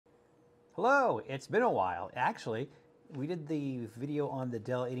Hello, it's been a while. Actually, we did the video on the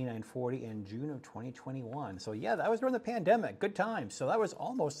Dell 8940 in June of 2021. So yeah, that was during the pandemic. Good times. So that was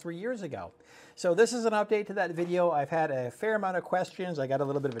almost 3 years ago. So this is an update to that video. I've had a fair amount of questions. I got a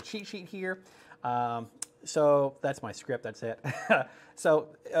little bit of a cheat sheet here. So that's my script, that's it.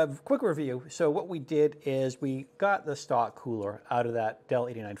 So a quick review. So what we did is we got the stock cooler out of that Dell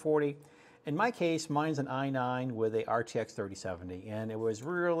 8940. In my case, mine's an i9 with a RTX 3070, and it was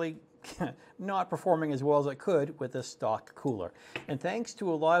really not performing as well as it could with the stock cooler. And thanks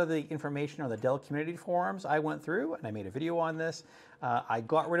to a lot of the information on the Dell community forums I went through, and I made a video on this, I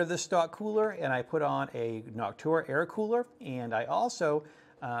got rid of this stock cooler and I put on a Noctua air cooler, and I also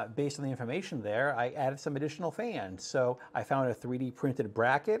based on the information there, I added some additional fans. So I found a 3D printed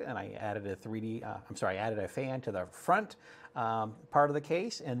bracket, and I added I added a fan to the front part of the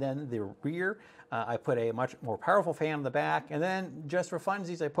case, and then the rear, I put a much more powerful fan on the back, and then just for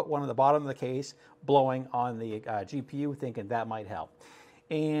funsies, I put one on the bottom of the case, blowing on the GPU, thinking that might help.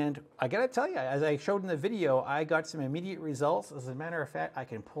 And I gotta tell you, as I showed in the video, I got some immediate results. As a matter of fact, I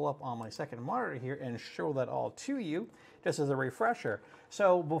can pull up on my second monitor here and show that all to you, just as a refresher.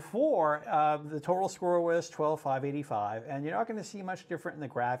 So before, the total score was 12,585, and you're not gonna see much different in the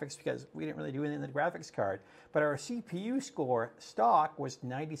graphics because we didn't really do anything in the graphics card. But our CPU score, stock, was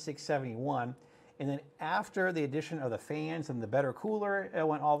 9671. And then after the addition of the fans and the better cooler, it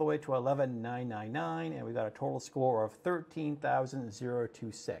went all the way to 11,999, and we got a total score of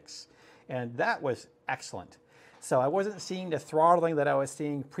 13,026. And that was excellent. So I wasn't seeing the throttling that I was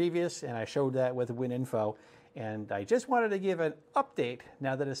seeing previous, and I showed that with WinInfo. And I just wanted to give an update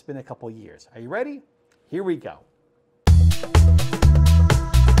now that it's been a couple years. Are you ready? Here we go.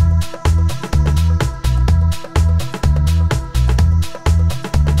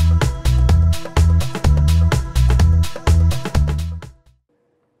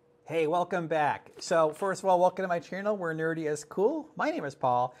 Hey, welcome back. So first of all, welcome to my channel where nerdy is cool. My name is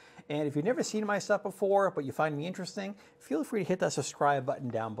Paul, and if you've never seen my stuff before, but you find me interesting, feel free to hit that subscribe button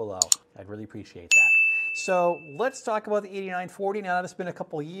down below. I'd really appreciate that. So let's talk about the 8940 now that it's been a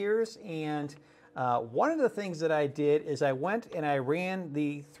couple years. And one of the things that I did is I went and I ran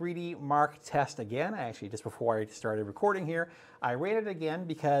the 3D Mark test again. Actually, just before I started recording here, I ran it again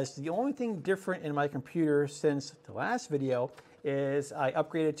because the only thing different in my computer since the last video is I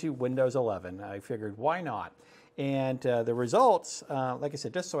upgraded to Windows 11. I figured, why not? And the results, like I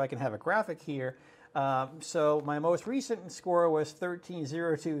said, just so I can have a graphic here, so my most recent score was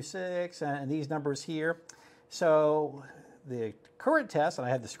 13,026, and these numbers here. So the current test, and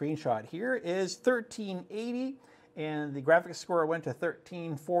I have the screenshot here, is 1380, and the graphics score went to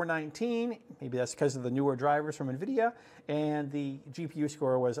 13,419. Maybe that's because of the newer drivers from NVIDIA, and the GPU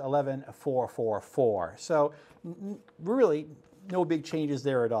score was 11,444. So really no big changes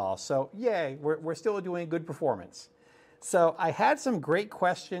there at all. So yay, we're still doing good performance. So I had some great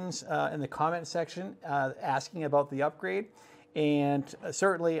questions in the comment section asking about the upgrade, and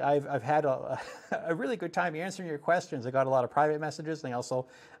certainly I've had a really good time answering your questions. I got a lot of private messages, and I also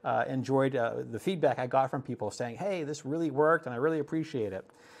enjoyed the feedback I got from people saying, hey, this really worked, and I really appreciate it.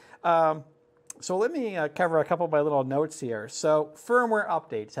 So let me cover a couple of my little notes here. So firmware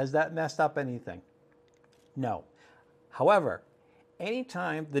updates, has that messed up anything? No. However,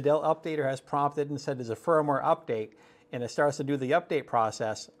 anytime the Dell updater has prompted and said there's a firmware update, and it starts to do the update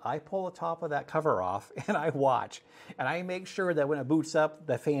process, I pull the top of that cover off and I watch. And I make sure that when it boots up,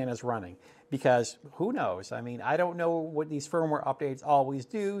 the fan is running. Because who knows? I mean, I don't know what these firmware updates always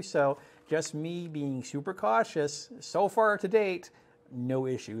do, so just me being super cautious, so far to date, no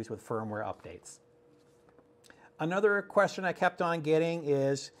issues with firmware updates. Another question I kept on getting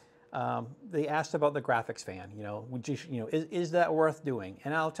is, they asked about the graphics fan. Is that worth doing?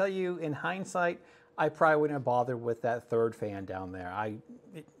 And I'll tell you, in hindsight, I probably wouldn't have bothered with that third fan down there. I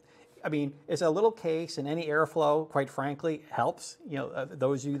mean, it's a little case, and any airflow, quite frankly, helps.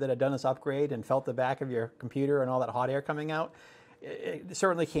 Those of you that have done this upgrade and felt the back of your computer and all that hot air coming out, it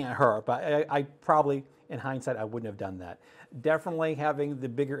certainly can't hurt. But I probably, in hindsight, I wouldn't have done that. Definitely having the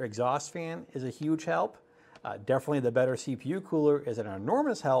bigger exhaust fan is a huge help. Definitely the better CPU cooler is an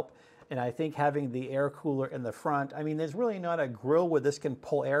enormous help. And I think having the air cooler in the front, I mean, there's really not a grill where this can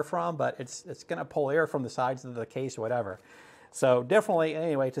pull air from, but it's going to pull air from the sides of the case or whatever. So definitely,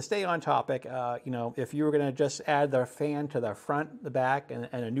 anyway, to stay on topic, if you were going to just add the fan to the front, the back, and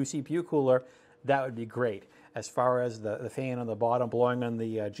a new CPU cooler, that would be great. As far as the fan on the bottom blowing on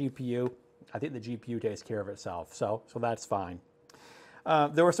the GPU, I think the GPU takes care of itself, so that's fine.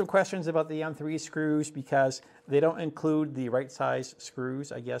 There were some questions about the M3 screws because they don't include the right size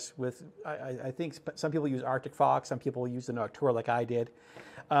screws, I guess. I think some people use Arctic Fox, some people use the Noctua like I did.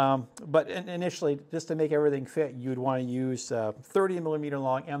 But initially, just to make everything fit, you'd want to use 30 millimeter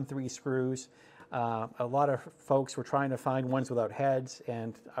long M3 screws. A lot of folks were trying to find ones without heads,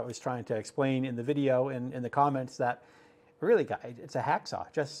 and I was trying to explain in the video and in the comments that really, it's a hacksaw,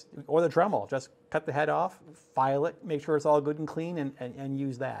 or the Dremel. Just cut the head off, file it, make sure it's all good and clean, and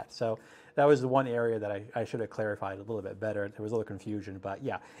use that. So that was the one area that I should have clarified a little bit better. There was a little confusion, but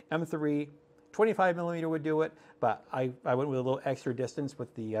yeah, M3, 25 millimeter would do it, but I went with a little extra distance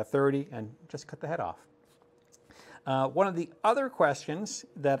with the 30 and just cut the head off. One of the other questions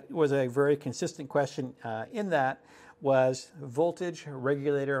that was a very consistent question in that was voltage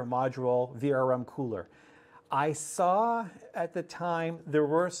regulator module VRM cooler. I saw at the time there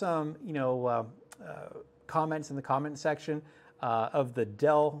were some, comments in the comment section of the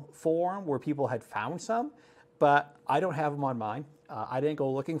Dell forum where people had found some, but I don't have them on mine. I didn't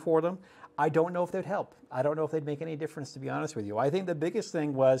go looking for them. I don't know if they'd help. I don't know if they'd make any difference, to be honest with you. I think the biggest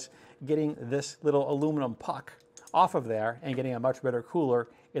thing was getting this little aluminum puck off of there and getting a much better cooler,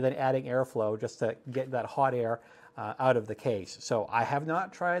 and then adding airflow just to get that hot air out of the case. So I have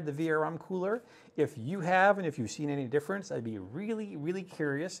not tried the VRM cooler. If you have, and if you've seen any difference, I'd be really, really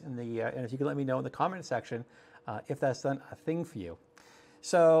curious. And if you can let me know in the comment section if that's done a thing for you.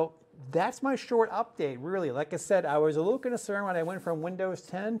 So that's my short update, really. Like I said, I was a little concerned when I went from Windows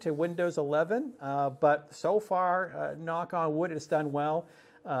 10 to Windows 11, but so far, knock on wood, it's done well.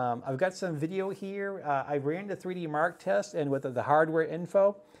 I've got some video here. I ran the 3D Mark test and with the hardware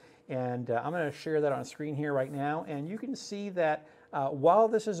info, and I'm going to share that on screen here right now. And you can see that while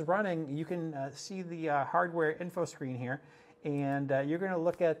this is running, you can see the hardware info screen here. And you're going to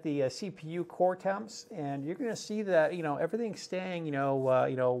look at the CPU core temps, and you're going to see that everything's staying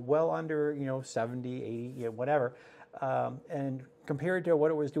well under 70, 80, whatever. And compared to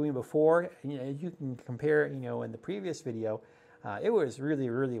what it was doing before, you can compare in the previous video, it was really,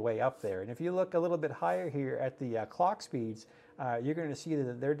 really way up there. And if you look a little bit higher here at the clock speeds, you're going to see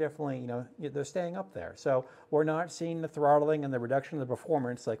that they're definitely they're staying up there. So we're not seeing the throttling and the reduction of the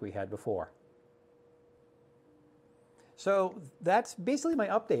performance like we had before. So that's basically my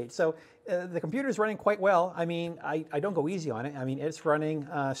update. So the computer is running quite well. I mean, I don't go easy on it. I mean, it's running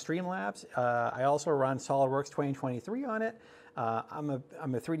Streamlabs. I also run SolidWorks 2023 on it. I'm a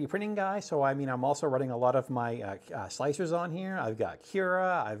 3D printing guy, so I mean, I'm also running a lot of my slicers on here. I've got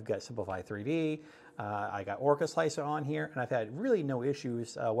Cura, I've got Simplify 3D, I got Orca Slicer on here, and I've had really no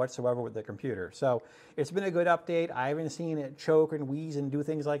issues whatsoever with the computer. So it's been a good update. I haven't seen it choke and wheeze and do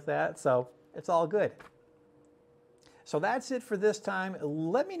things like that, so it's all good. So that's it for this time.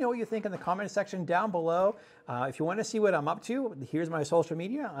 Let me know what you think in the comment section down below. If you want to see what I'm up to, here's my social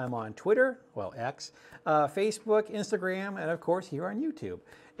media. I'm on Twitter, well, X, Facebook, Instagram, and of course here on YouTube.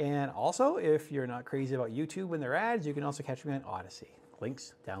 And also, if you're not crazy about YouTube and their ads, you can also catch me on Odyssey.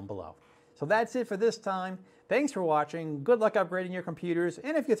 Links down below. So that's it for this time. Thanks for watching. Good luck upgrading your computers.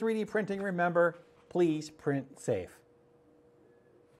 And if you're 3D printing, remember, please print safe.